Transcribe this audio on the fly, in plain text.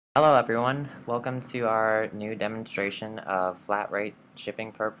Hello everyone, welcome to our new demonstration of Flat Rate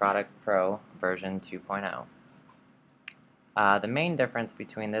Shipping Per Product Pro version 2.0. The main difference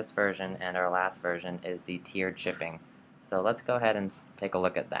between this version and our last version is the tiered shipping. So let's go ahead and take a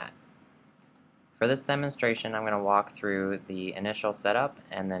look at that. For this demonstration, I'm going to walk through the initial setup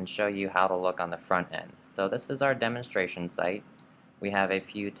and then show you how to look on the front end. So this is our demonstration site. We have a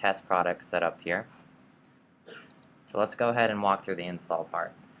few test products set up here. So let's go ahead and walk through the install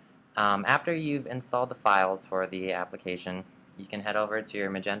part. After you've installed the files for the application, you can head over to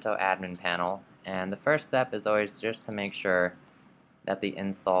your Magento admin panel, and the first step is always just to make sure that the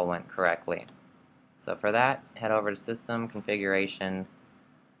install went correctly. So for that, head over to System, Configuration,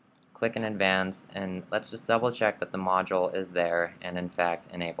 click in Advanced, and let's just double check that the module is there and in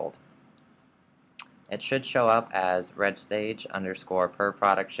fact enabled. It should show up as regstage underscore per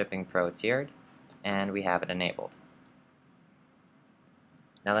product shipping pro tiered, and we have it enabled.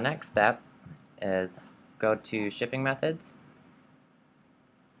 Now the next step is go to shipping methods,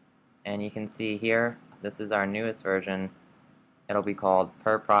 and you can see here this is our newest version. It'll be called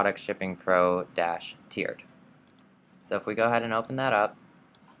per product shipping pro dash tiered. So if we go ahead and open that up,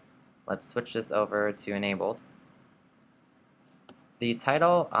 let's switch this over to enabled. The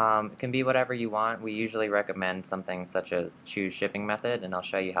title can be whatever you want. We usually recommend something such as choose shipping method, and I'll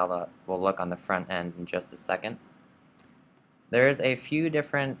show you how that will look on the front end in just a second. There's a few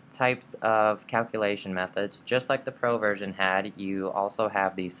different types of calculation methods. Just like the Pro version had, you also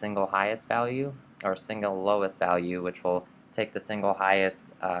have the single highest value or single lowest value, which will take the single highest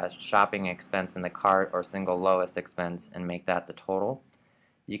shopping expense in the cart or single lowest expense and make that the total.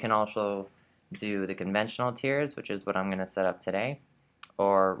 You can also do the conventional tiers, which is what I'm going to set up today,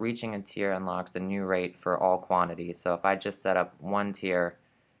 or reaching a tier unlocks a new rate for all quantities. So if I just set up one tier,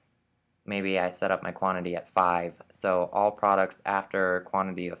 maybe I set up my quantity at 5, so all products after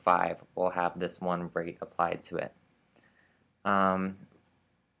quantity of 5 will have this one rate applied to it. But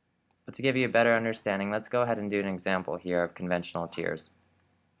to give you a better understanding, let's go ahead and do an example here of conventional tiers.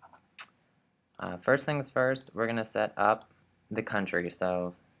 First things first, we're going to set up the country.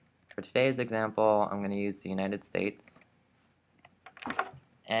 So for today's example, I'm going to use the United States.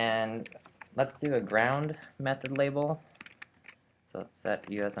 And let's do a ground method label. So set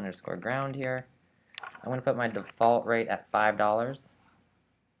US underscore ground here. I'm going to put my default rate at $5.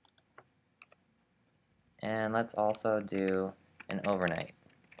 And let's also do an overnight.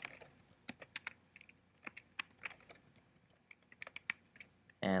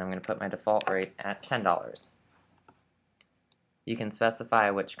 And I'm going to put my default rate at $10. You can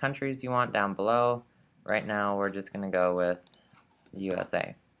specify which countries you want down below. Right now we're just going to go with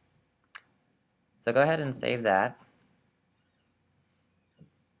USA. So go ahead and save that.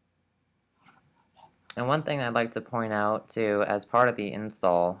 And one thing I'd like to point out too, as part of the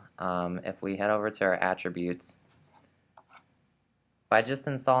install, if we head over to our attributes, by just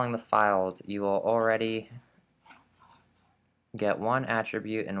installing the files, you will already get one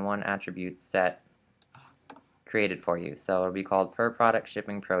attribute and one attribute set created for you. So it'll be called per product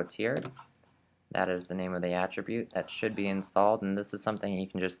shipping pro tiered. That is the name of the attribute that should be installed, and this is something you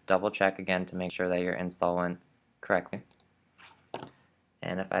can just double check again to make sure that your install went correctly.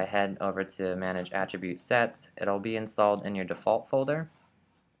 And if I head over to manage attribute sets, it'll be installed in your default folder.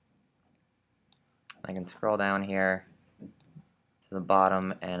 I can scroll down here to the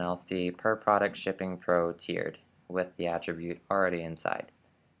bottom and I'll see per product shipping pro tiered with the attribute already inside.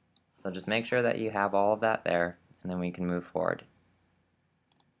 So just make sure that you have all of that there, and then we can move forward.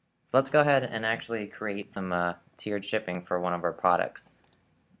 So let's go ahead and actually create some tiered shipping for one of our products.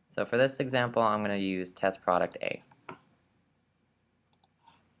 So for this example, I'm going to use test product A.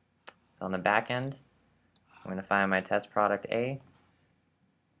 So on the back end, I'm going to find my test product A,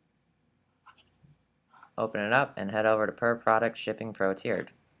 open it up, and head over to per product shipping pro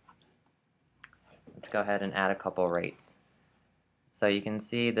tiered. Let's go ahead and add a couple rates. So you can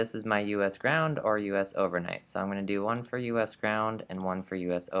see this is my US ground or US overnight. So I'm going to do one for US ground and one for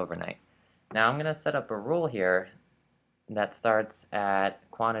US overnight. Now I'm going to set up a rule here that starts at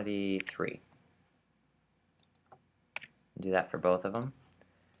quantity 3. Do that for both of them.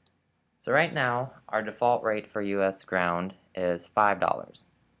 So right now, our default rate for US ground is $5,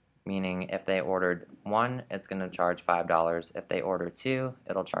 meaning if they ordered 1, it's going to charge $5. If they order 2,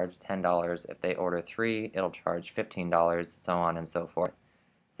 it'll charge $10. If they order 3, it'll charge $15, so on and so forth.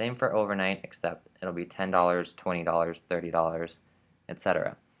 Same for overnight, except it'll be $10, $20, $30,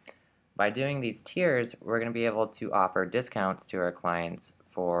 etc. By doing these tiers, we're going to be able to offer discounts to our clients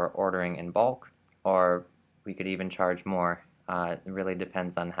for ordering in bulk, or we could even charge more. It really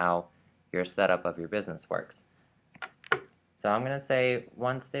depends on how your setup of your business works. So I'm going to say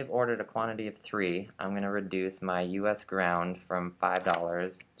once they've ordered a quantity of 3, I'm going to reduce my US ground from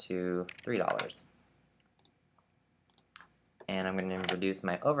 $5 to $3. And I'm going to reduce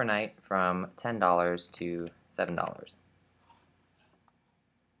my overnight from $10 to $7. Let's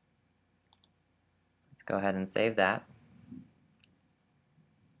go ahead and save that.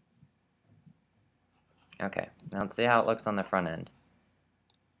 Okay, now let's see how it looks on the front end.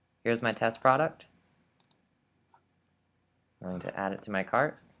 Here's my test product. I'm going to add it to my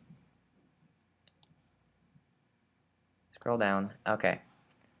cart. Scroll down. Okay.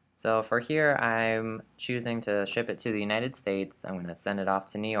 So for here, I'm choosing to ship it to the United States. I'm going to send it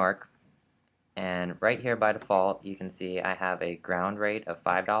off to New York. And right here by default, you can see I have a ground rate of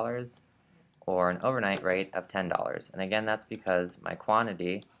 $5 or an overnight rate of $10. And again, that's because my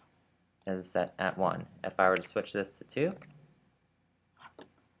quantity is set at 1. If I were to switch this to 2,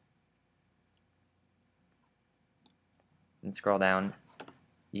 and scroll down,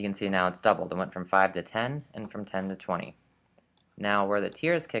 you can see now it's doubled. It went from 5 to 10 and from 10 to 20. Now where the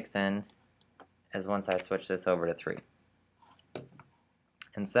tiers kicks in is once I switch this over to 3.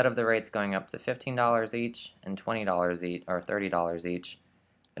 Instead of the rates going up to $15 each and $20 each or $30 each,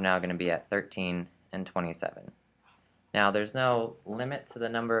 they're now going to be at $13 and $27. Now there's no limit to the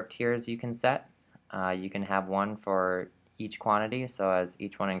number of tiers you can set. You can have one for each quantity, so as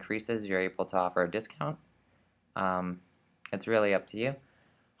each one increases, you're able to offer a discount. It's really up to you.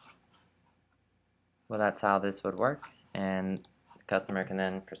 Well, that's how this would work, and the customer can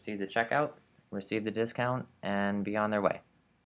then proceed to checkout, receive the discount, and be on their way.